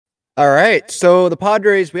All right. So the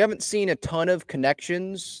Padres, we haven't seen a ton of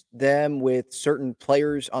connections, them with certain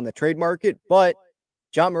players on the trade market, but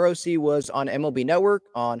John Morosi was on MLB Network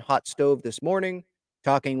on Hot Stove this morning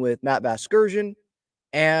talking with Matt Vasgersian,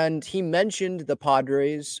 and he mentioned the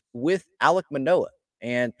Padres with Alek Manoah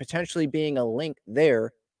and potentially being a link there.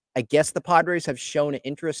 I guess the Padres have shown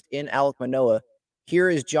interest in Alek Manoah. Here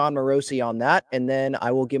is John Morosi on that, and then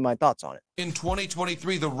I will give my thoughts on it. In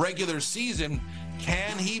 2023, the regular season,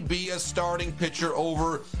 can he be a starting pitcher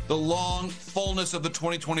over the long fullness of the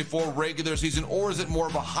 2024 regular season, or is it more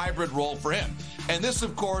of a hybrid role for him? And this,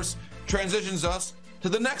 of course, transitions us to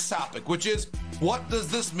the next topic, which is what does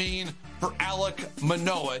this mean for Alek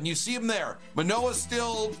Manoah? And you see him there. Manoah's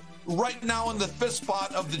still right now in the fifth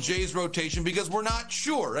spot of the Jays rotation because we're not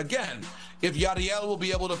sure, again, if Yadiel will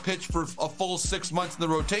be able to pitch for a full 6 months in the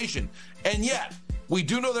rotation. And yet, we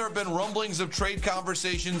do know there have been rumblings of trade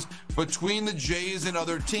conversations between the Jays and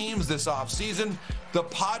other teams this offseason. The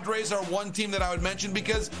Padres are one team that I would mention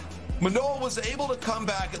because Manoah was able to come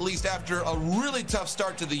back at least after a really tough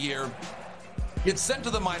start to the year. Get sent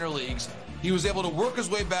to the minor leagues. He was able to work his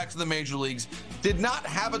way back to the major leagues. Did not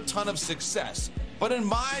have a ton of success. But in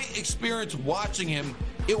my experience watching him,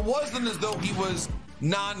 it wasn't as though he was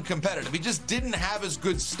non-competitive. He just didn't have as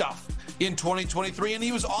good stuff in 2023, and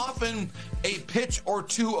he was often a pitch or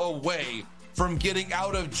two away from getting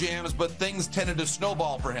out of jams, but things tended to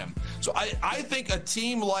snowball for him. So I think a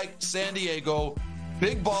team like San Diego,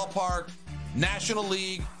 big ballpark, National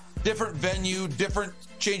League, different venue, different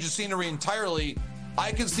change of scenery entirely,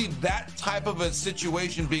 I can see that type of a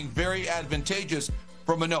situation being very advantageous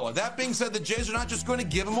for Manoah. That being said, the Jays are not just going to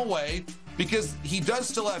give him away because he does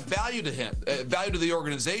still have value to him, value to the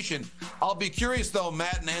organization. I'll be curious, though,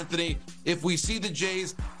 Matt and Anthony, if we see the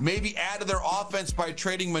Jays maybe add to their offense by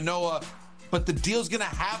trading Manoah, but the deal's going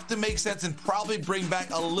to have to make sense and probably bring back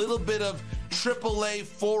a little bit of AAA,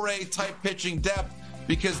 4A type pitching depth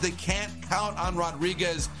because they can't count on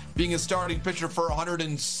Rodriguez being a starting pitcher for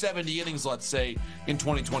 170 innings, let's say, in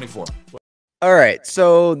 2024. All right.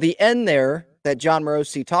 So the end there that John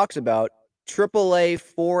Morosi talks about, AAA,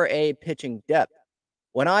 4A pitching depth.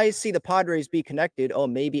 When I see the Padres be connected,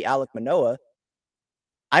 maybe Alek Manoah,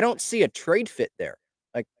 I don't see a trade fit there.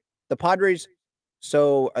 Like the Padres,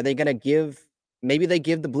 so are they going to maybe they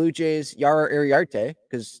give the Blue Jays Yara Iriarte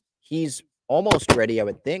because he's almost ready, I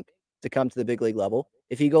would think, to come to the big league level.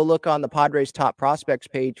 If you go look on the Padres top prospects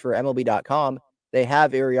page for MLB.com, they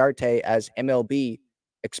have Iriarte as MLB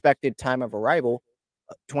expected time of arrival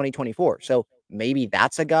 2024. So maybe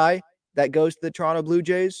that's a guy that goes to the Toronto Blue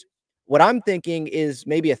Jays. What I'm thinking is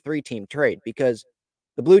maybe a 3-team trade because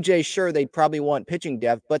the Blue Jays, sure, they'd probably want pitching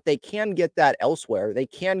depth, but they can get that elsewhere. They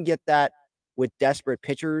can get that with desperate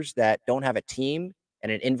pitchers that don't have a team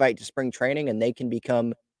and an invite to spring training, and they can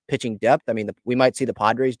become pitching depth. I mean, we might see the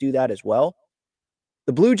Padres do that as well.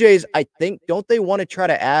 The Blue Jays, I think, don't they want to try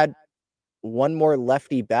to add one more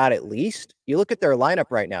lefty bat at least? You look at their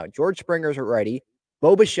lineup right now. George Springer's a righty.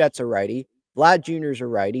 Bo Bichette's a righty. Vlad Jr.'s a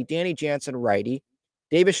righty. Danny Jansen, righty.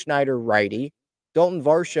 Davis Schneider, righty. Dalton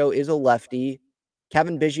Varsho is a lefty.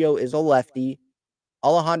 Kevin Biggio is a lefty.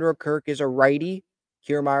 Alejandro Kirk is a righty.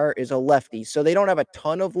 Kiermaier is a lefty. So they don't have a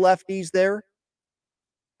ton of lefties there.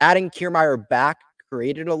 Adding Kiermaier back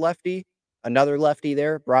created a lefty. Another lefty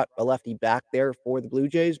there brought a lefty back there for the Blue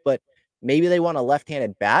Jays. But maybe they want a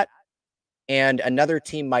left-handed bat. And another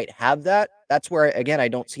team might have that. That's where, again, I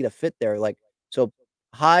don't see the fit there. Like, so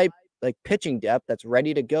high, like pitching depth that's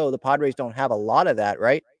ready to go. The Padres don't have a lot of that,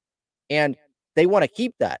 right? And they want to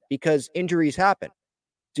keep that because injuries happen.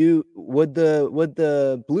 Would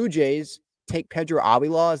the Blue Jays take Pedro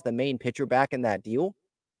Avila as the main pitcher back in that deal?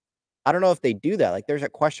 I don't know if they do that. Like, there's a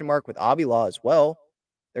question mark with Avila as well.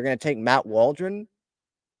 They're going to take Matt Waldron.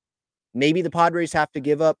 Maybe the Padres have to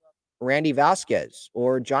give up Randy Vasquez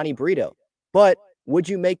or Johnny Brito. But would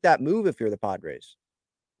you make that move if you're the Padres?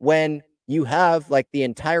 When you have like the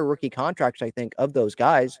entire rookie contracts, I think, of those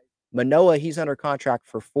guys. Manoah, he's under contract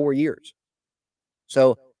for 4 years.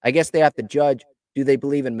 So I guess they have to judge, do they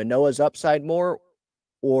believe in Manoah's upside more,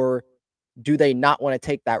 or do they not want to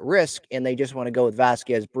take that risk and they just want to go with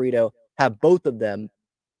Vasquez, Brito, have both of them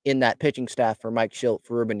in that pitching staff for Mike Schilt,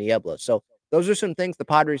 for Ruben Niebla. So those are some things the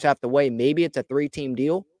Padres have to weigh. Maybe it's a 3-team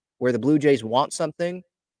deal where the Blue Jays want something.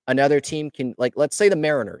 Another team can, like, let's say the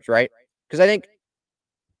Mariners, right? Because I think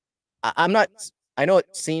I know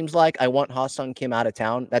it seems like I want Ha-Sung Kim out of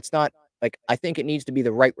town. That's not, like, I think it needs to be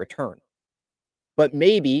the right return. But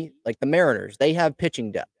maybe, like the Mariners, they have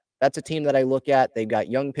pitching depth. That's a team that I look at. They've got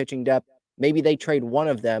young pitching depth. Maybe they trade one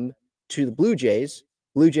of them to the Blue Jays.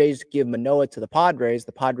 Blue Jays give Manoah to the Padres.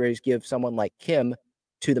 The Padres give someone like Kim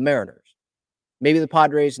to the Mariners. Maybe the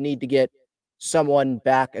Padres need to get someone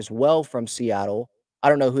back as well from Seattle. I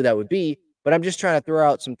don't know who that would be, but I'm just trying to throw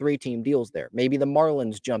out some three-team deals there. Maybe the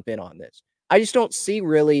Marlins jump in on this. I just don't see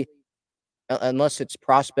really, unless it's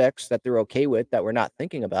prospects that they're okay with that we're not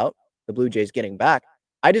thinking about, the Blue Jays getting back.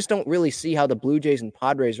 I just don't really see how the Blue Jays and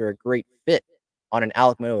Padres are a great fit on an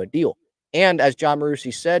Alek Manoah deal. And as John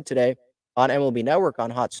Morosi said today on MLB Network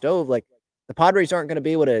on Hot Stove, like the Padres aren't going to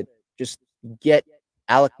be able to just get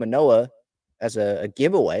Alek Manoah as a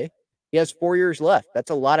giveaway. He has 4 years left.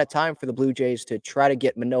 That's a lot of time for the Blue Jays to try to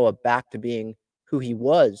get Manoah back to being who he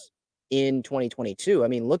was in 2022. I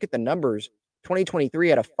mean, look at the numbers. 2023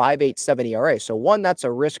 had a 5.87 ERA. So one, that's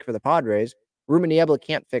a risk for the Padres. Ruben Niebla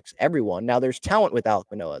can't fix everyone. Now, there's talent with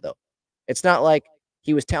Alek Manoah, though. It's not like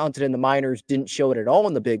he was talented in the minors, didn't show it at all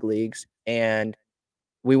in the big leagues, and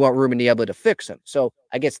we want Ruben Niebla to fix him. So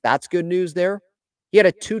I guess that's good news there. He had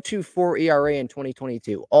a 2.24 ERA in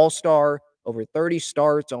 2022. All-star, over 30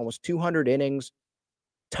 starts, almost 200 innings,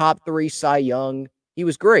 top 3 Cy Young. He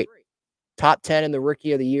was great. Top 10 in the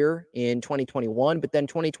Rookie of the Year in 2021, but then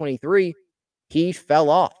 2023, he fell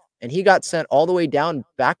off, and he got sent all the way down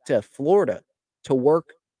back to Florida to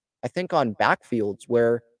work, I think, on backfields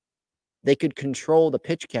where they could control the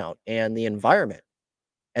pitch count and the environment.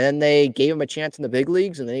 And then they gave him a chance in the big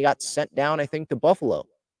leagues, and then he got sent down, I think, to Buffalo.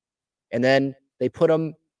 And then they put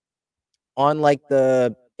him on like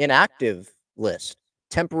the inactive list,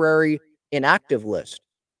 temporary inactive list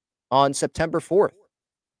on September 4th.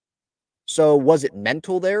 So was it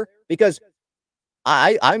mental there? Because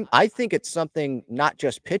I think it's something not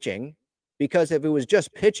just pitching, because if it was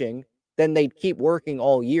just pitching, then they'd keep working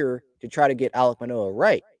all year to try to get Alek Manoah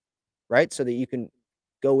right? So that you can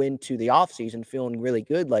go into the offseason feeling really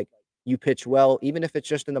good, like you pitch well, even if it's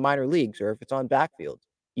just in the minor leagues or if it's on backfields.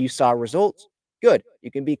 You saw results, good.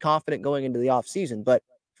 You can be confident going into the offseason. But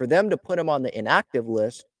for them to put him on the inactive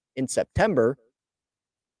list in September,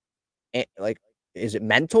 like, is it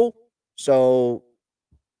mental? So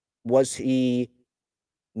was he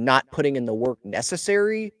not putting in the work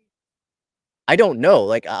necessary? I don't know.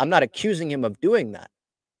 Like, I'm not accusing him of doing that.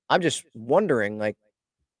 I'm just wondering, like,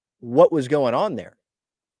 what was going on there?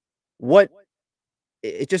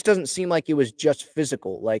 It just doesn't seem like it was just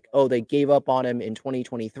physical. Like, oh, they gave up on him in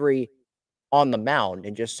 2023 on the mound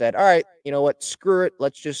and just said, all right, you know what? Screw it.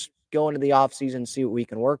 Let's just go into the offseason and see what we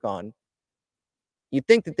can work on. You'd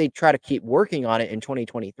think that they'd try to keep working on it in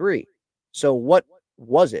 2023. So what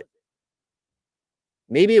was it?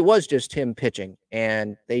 Maybe it was just him pitching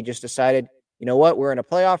and they just decided, you know what? We're in a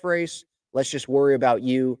playoff race. Let's just worry about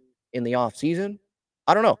you in the offseason.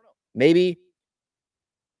 I don't know. Maybe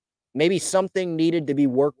something needed to be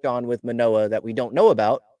worked on with Manoah that we don't know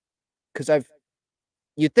about, because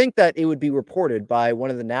you'd think that it would be reported by one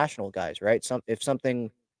of the national guys, right? If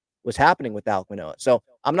something was happening with Alek Manoah. So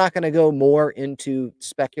I'm not going to go more into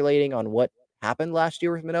speculating on what happened last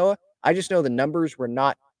year with Manoah. I just know the numbers were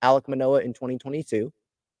not Alek Manoah in 2022,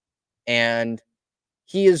 and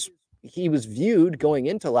he was viewed going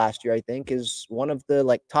into last year, I think, as one of the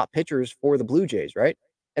like top pitchers for the Blue Jays, right?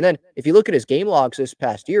 And then if you look at his game logs this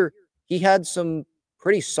past year, he had some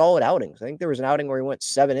pretty solid outings. I think there was an outing where he went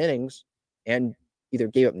 7 innings and either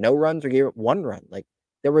gave up no runs or gave up 1 run. Like,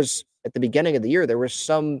 there was, at the beginning of the year, there were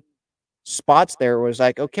some spots there where it was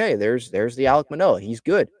like, okay, there's the Alek Manoah. He's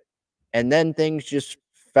good. And then things just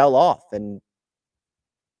fell off. And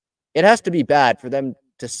it has to be bad for them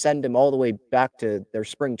to send him all the way back to their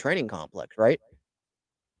spring training complex, right?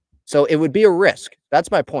 So it would be a risk.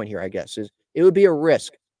 That's my point here, I guess, is it would be a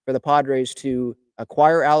risk for the Padres to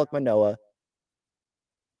acquire Alek Manoah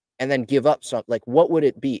and then give up some. Like, what would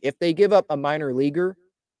it be if they give up a minor leaguer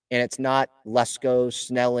and it's not Lesko,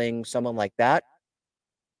 Snelling, someone like that,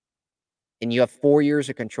 and you have 4 years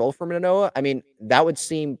of control for Manoah? I mean, that would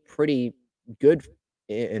seem pretty good,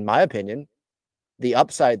 in my opinion. The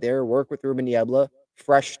upside there, work with Ruben Niebla,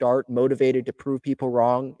 fresh start, motivated to prove people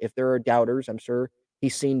wrong. If there are doubters, I'm sure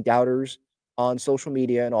he's seen doubters on social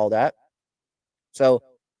media and all that. So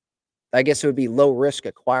I guess it would be low risk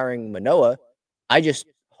acquiring Manoah. I just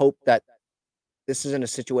hope that this isn't a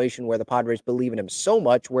situation where the Padres believe in him so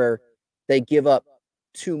much where they give up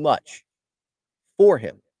too much for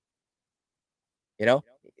him. You know,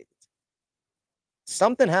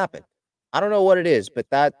 something happened. I don't know what it is, but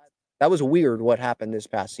that was weird what happened this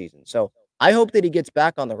past season. So I hope that he gets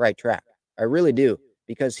back on the right track. I really do,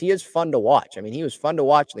 because he is fun to watch. I mean, he was fun to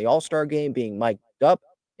watch in the All-Star game, being mic'd up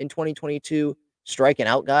in 2022, striking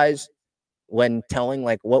out guys when telling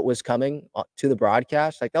like what was coming to the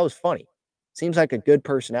broadcast. Like, that was funny. Seems like a good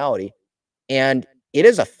personality, and it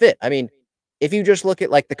is a fit. I mean, if you just look at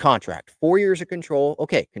like the contract, 4 years of control,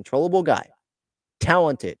 okay, controllable guy,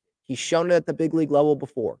 talented. He's shown it at the big league level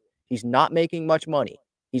before. He's not making much money.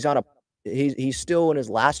 He's on a he's still in his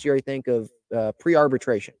last year, I think, of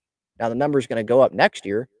pre-arbitration. Now the number's going to go up next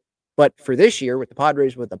year, but for this year with the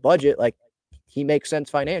Padres with the budget, like he makes sense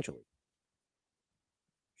financially.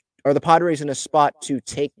 Are the Padres in a spot to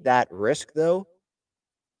take that risk though,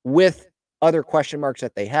 with other question marks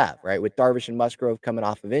that they have, right? With Darvish and Musgrove coming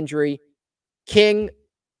off of injury, King,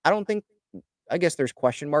 I don't think. I guess there's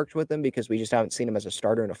question marks with him because we just haven't seen him as a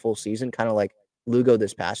starter in a full season, kind of like Lugo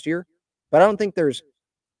this past year. But I don't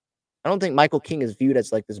think Michael King is viewed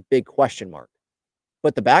as like this big question mark.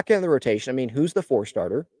 But the back end of the rotation, I mean, who's the 4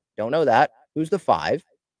 starter? Don't know that. Who's the 5?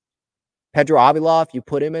 Pedro Avila, if you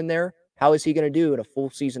put him in there, how is he going to do in a full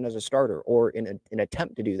season as a starter or in an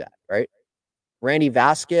attempt to do that, right? Randy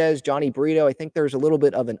Vasquez, Johnny Brito, I think there's a little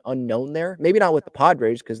bit of an unknown there. Maybe not with the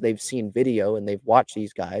Padres because they've seen video and they've watched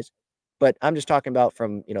these guys. But I'm just talking about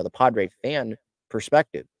from, the Padre fan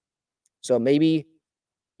perspective. So maybe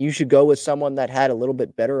you should go with someone that had a little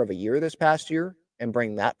bit better of a year this past year and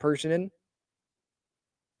bring that person in.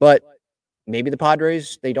 But maybe the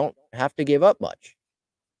Padres, they don't have to give up much.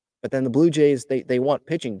 But then the Blue Jays, they want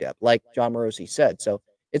pitching depth, like John Morosi said. So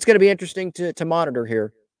it's going to be interesting to monitor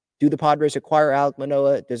here. Do the Padres acquire Alek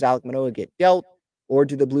Manoah? Does Alek Manoah get dealt? Or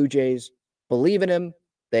do the Blue Jays believe in him?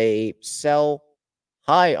 They sell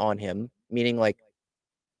high on him, meaning like,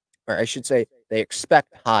 or I should say they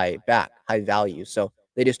expect high value. So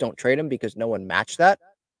they just don't trade him because no one matched that.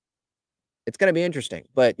 It's going to be interesting.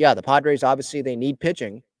 But yeah, the Padres, obviously, they need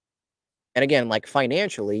pitching. And again, like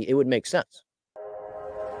financially, it would make sense.